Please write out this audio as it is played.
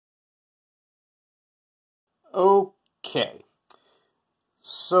Okay,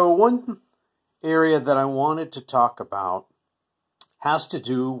 so one area that I wanted to talk about has to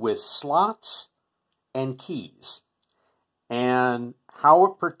do with slots and keys and how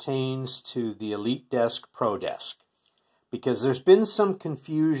it pertains to the EliteDesk ProDesk, because there's been some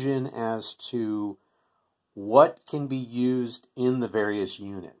confusion as to what can be used in the various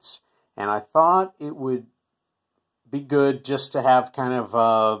units, and I thought it would be good just to have kind of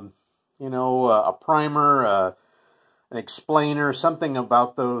a primer, an explainer, something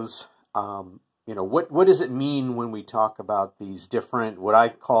about those. What does it mean when we talk about these different, what I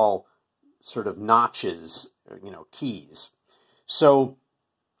call sort of notches, keys. So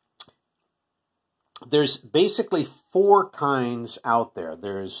there's basically four kinds out there.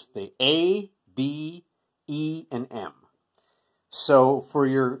 There's the A, B, E, and M. So for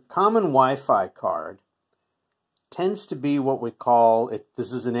your common Wi-Fi card, tends to be what we call it.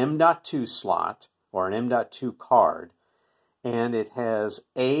 This is an M.2 slot or an M.2 card, and it has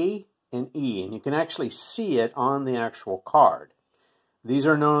A and E, and you can actually see it on the actual card. These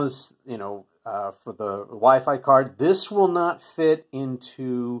are known as, for the Wi-Fi card. This will not fit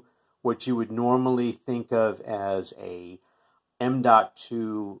into what you would normally think of as a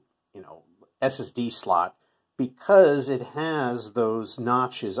M.2, SSD slot, because it has those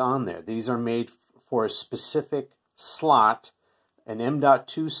notches on there. These are made for a specific slot, an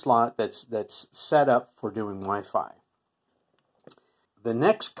M.2 slot that's set up for doing Wi-Fi. The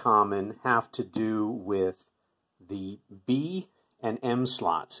next common have to do with the B and M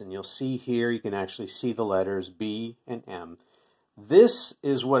slots, and you'll see here, you can actually see the letters B and M. This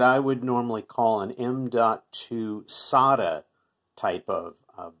is what I would normally call an M.2 SATA type of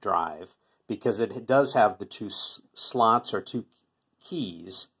drive, because it does have the two slots or two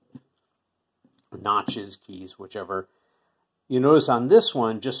keys, notches, keys, whichever. You notice on this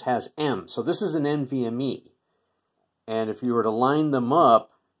one just has M, so this is an NVMe. And if you were to line them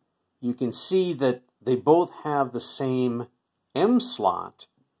up, you can see that they both have the same M slot,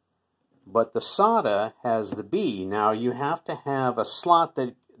 but the SATA has the B. Now you have to have a slot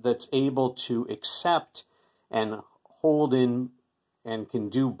that's able to accept and hold in and can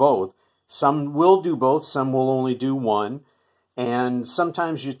do both. Some will do both, some will only do one, and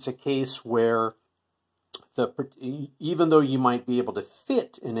sometimes it's a case where even though you might be able to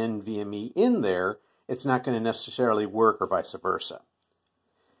fit an NVMe in there, it's not going to necessarily work, or vice versa.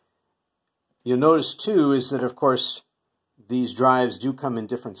 You'll notice too is that, of course, these drives do come in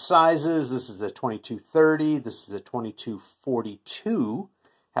different sizes. This is the 2230, this is the 2242.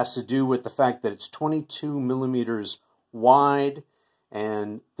 Has to do with the fact that it's 22 millimeters wide,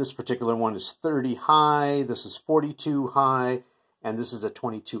 and this particular one is 30 high, this is 42 high, and this is a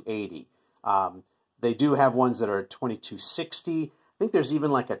 2280. They do have ones that are 2260. I think there's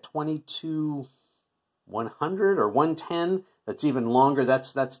even like a 2200 or 110 that's even longer.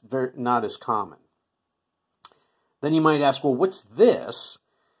 That's not as common. Then you might ask, well, what's this?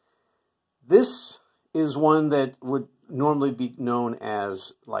 This is one that would normally be known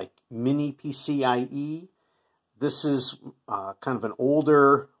as like mini PCIe. This is kind of an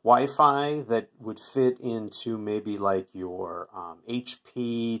older Wi-Fi that would fit into maybe like your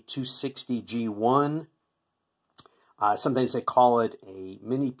HP 260G1. Sometimes they call it a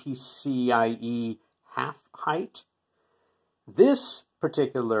mini PCIe half height. This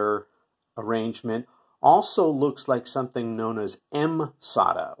particular arrangement also looks like something known as M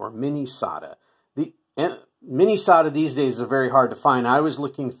SATA or mini SATA. The mini SATA these days are very hard to find. I was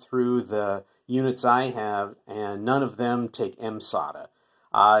looking through the units I have, and none of them take M SATA.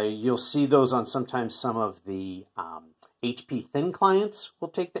 You'll see those on sometimes some of the HP thin clients will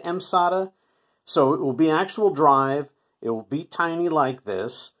take the M SATA. So it will be an actual drive. It will be tiny like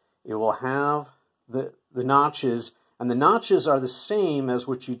this. It will have the notches, and the notches are the same as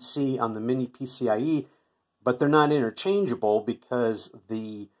what you'd see on the mini PCIe, but they're not interchangeable because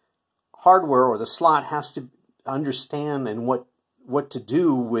the hardware or the slot has to understand and what to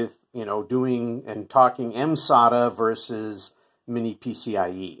do with doing and talking M SATA versus mini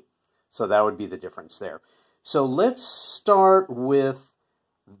PCIe. So that would be the difference there. So let's start with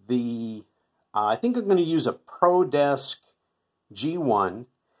the, I think I'm going to use a ProDesk G1,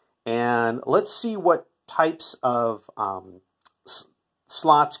 and let's see what types of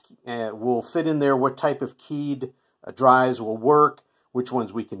slots will fit in there, what type of keyed drives will work, which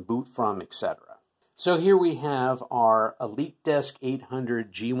ones we can boot from, etc. So here we have our EliteDesk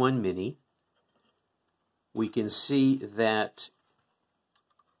 800 G1 Mini. We can see that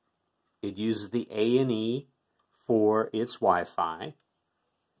it uses the A and E for its Wi-Fi.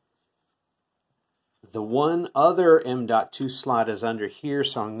 The one other M.2 slot is under here,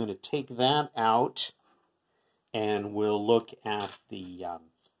 so I'm going to take that out. and we'll look at the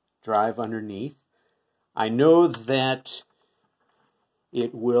drive underneath. I know that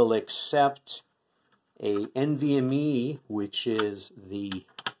it will accept a NVMe, which is the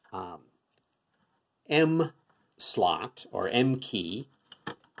M slot or M key.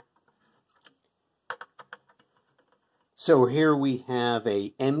 So here we have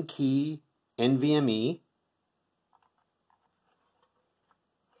a M key NVMe,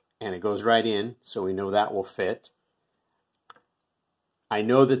 and it goes right in, so we know that will fit. I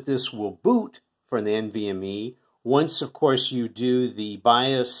know that this will boot from the NVMe once, of course, you do the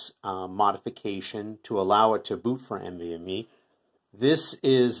BIOS modification to allow it to boot from NVMe. This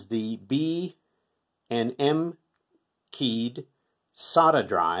is the B and M keyed SATA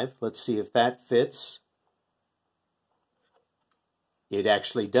drive. Let's see if that fits. It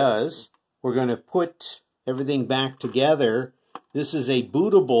actually does. We're going to put everything back together. This is a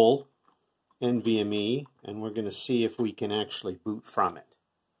bootable NVMe, and we're going to see if we can actually boot from it.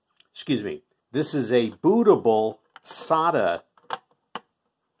 Excuse me. This is a bootable SATA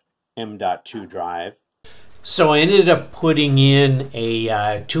M.2 drive. So I ended up putting in a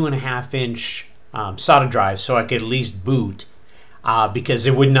 2.5-inch SATA drive so I could at least boot because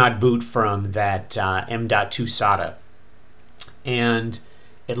it would not boot from that M.2 SATA. And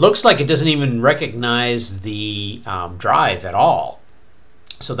it looks like it doesn't even recognize the drive at all.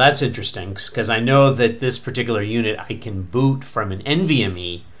 So that's interesting because I know that this particular unit I can boot from an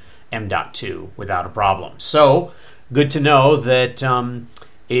NVMe M.2 without a problem. So good to know that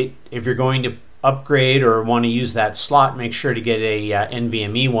if you're going to upgrade or want to use that slot, make sure to get a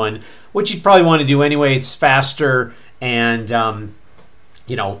NVMe one, which you'd probably want to do anyway. It's faster, and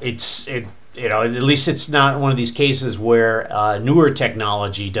you know, at least it's not one of these cases where newer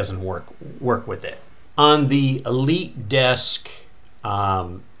technology doesn't work with it. On the EliteDesk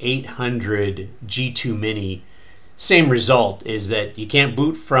 800 G2 Mini, same result is that you can't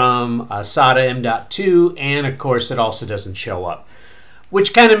boot from a SATA M.2, and of course it also doesn't show up,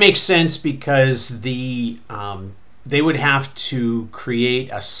 which kind of makes sense because they would have to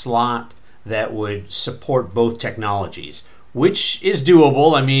create a slot that would support both technologies, which is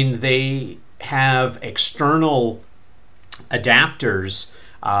doable. I mean, they have external adapters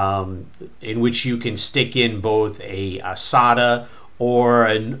in which you can stick in both a SATA or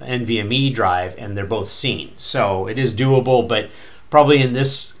an NVMe drive, and they're both seen. So it is doable, but probably in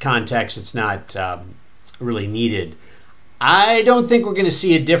this context it's not really needed. I don't think we're going to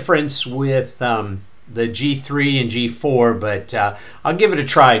see a difference with the G3 and G4, but I'll give it a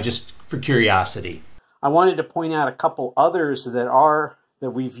try just for curiosity. I wanted to point out a couple others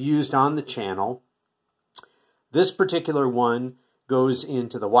that we've used on the channel. This particular one goes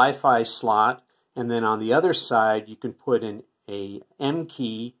into the Wi-Fi slot, and then on the other side you can put a M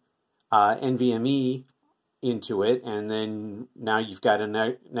key NVMe into it, and then now you've got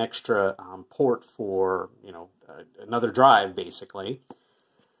an extra port for, you know, another drive basically.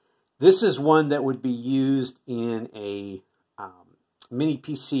 This is one that would be used in a mini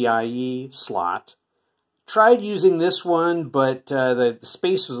PCIe slot. Tried using this one, but the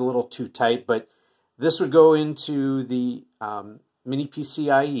space was a little too tight, but this would go into the mini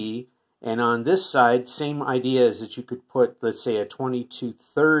PCIe, and on this side, same idea is that you could put, let's say, a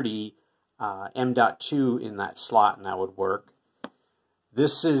 2230 M.2 in that slot, and that would work.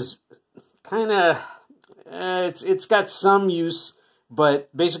 This is kind of, it's got some use, but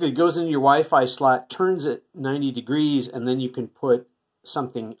basically it goes into your Wi-Fi slot, turns it 90 degrees, and then you can put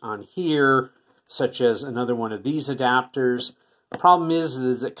something on here, such as another one of these adapters. The problem is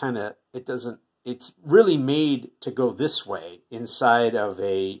it's really made to go this way inside of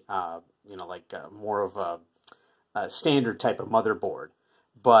a, you know, like more of a standard type of motherboard.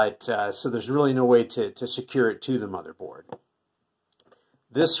 But so there's really no way to secure it to the motherboard.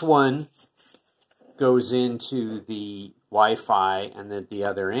 This one goes into the Wi-Fi, and then at the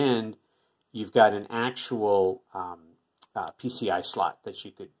other end, you've got an actual PCI slot that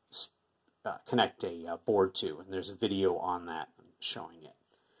you could connect a board to, and there's a video on that showing it.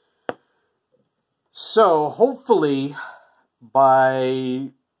 So hopefully by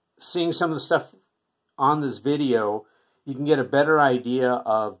seeing some of the stuff on this video, you can get a better idea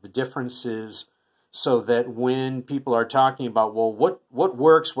of the differences, so that when people are talking about, well, what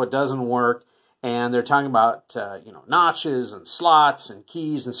works, what doesn't work, and they're talking about you know, notches and slots and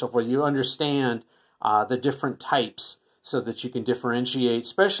keys and so forth, you understand the different types, so that you can differentiate,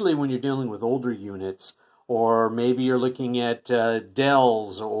 especially when you're dealing with older units, or maybe you're looking at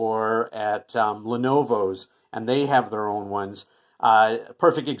Dells or at Lenovo's, and they have their own ones. A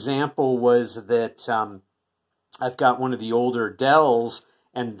perfect example was that I've got one of the older Dells,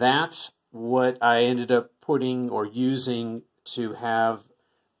 and that's what I ended up putting or using to have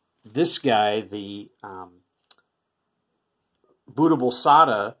this guy, the bootable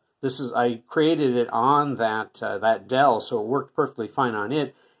SATA. I created it on that Dell, so it worked perfectly fine on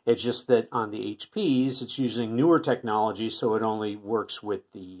it. It's just that on the HPs, it's using newer technology, so it only works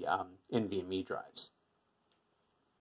with the NVMe drives.